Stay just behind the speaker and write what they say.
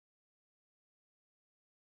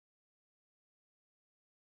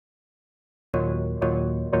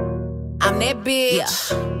that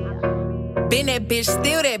bitch. Been that bitch,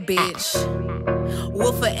 still that bitch.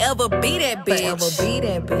 Will forever be that bitch. Forever be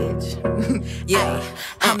that bitch. Yeah,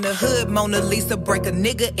 I'm the hood Mona Lisa. Break a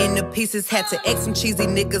nigga into pieces. Had to X some cheesy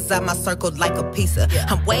niggas out my circle like a pizza.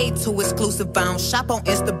 I'm way too exclusive. I don't shop on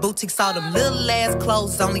Insta boutiques. All them little ass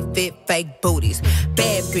clothes only fit fake booties.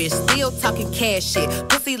 Bad bitch, still talking cash shit.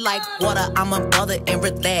 Pussy like water, I'm a mother and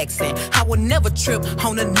relaxing. I would never trip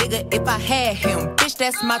on a nigga if I had him. Bitch,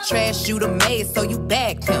 that's my trash, you the maid, so you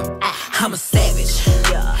bagged him. I'm a savage,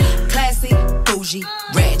 classy, bougie,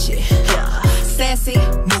 ratchet, sassy,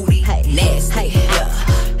 moody, nasty,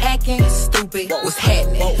 hacking, stupid, what's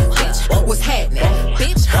happening, bitch, what's happening,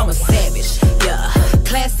 bitch, I'm a savage,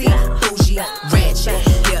 classy, bougie,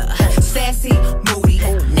 ratchet, sassy, moody,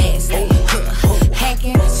 nasty,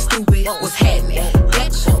 hacking, stupid, what's happening,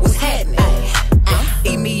 bitch, what's happening.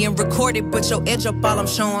 Eat me and record it, but your edge up all I'm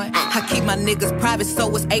showing. I keep my niggas private, so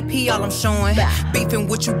it's AP all I'm showing. Beefing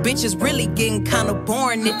with you bitches really getting kinda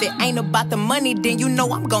boring. If it ain't about the money, then you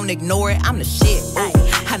know I'm gonna ignore it. I'm the shit,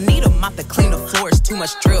 I need a mop to clean the floors, too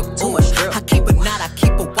much drip, I keep a knot, I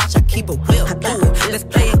keep a watch, I keep a whip, let's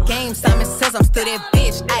play a game, Simon says I'm still that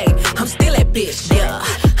bitch, I'm still that bitch,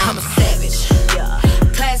 I'm a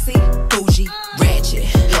savage, classy, bougie, ratchet,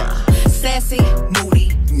 sassy,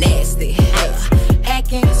 moody, nasty,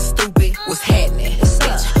 hacking, stupid, what's happening,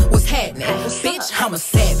 bitch, what's happening, bitch, I'm a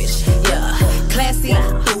savage, classy,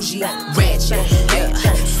 bougie, ratchet,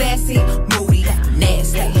 sassy, moody,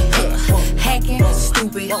 nasty, hacking,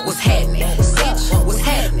 stupid, what's happening, bitch, what's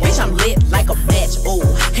happening, bitch, I'm lit like a match, ooh,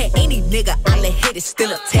 and any nigga I let hit is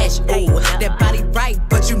still attached, ooh, that body right,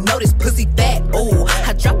 but you know this pussy fat, ooh,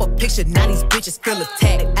 I drop a picture, now these bitches feel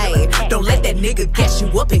attacked, ayy, don't let that nigga gas you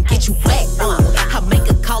up and get you whacked, I make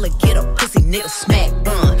a call and get a pussy nigga smack,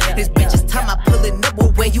 this bitch is time I pull it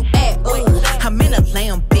up, where you at, ooh, I'm in a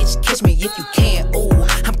lamb, bitch, catch me if you can, ooh,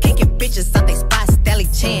 I'm kicking bitches out they spot,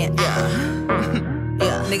 Stallion Chan,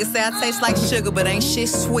 niggas say I taste like sugar, but ain't shit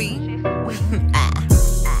sweet.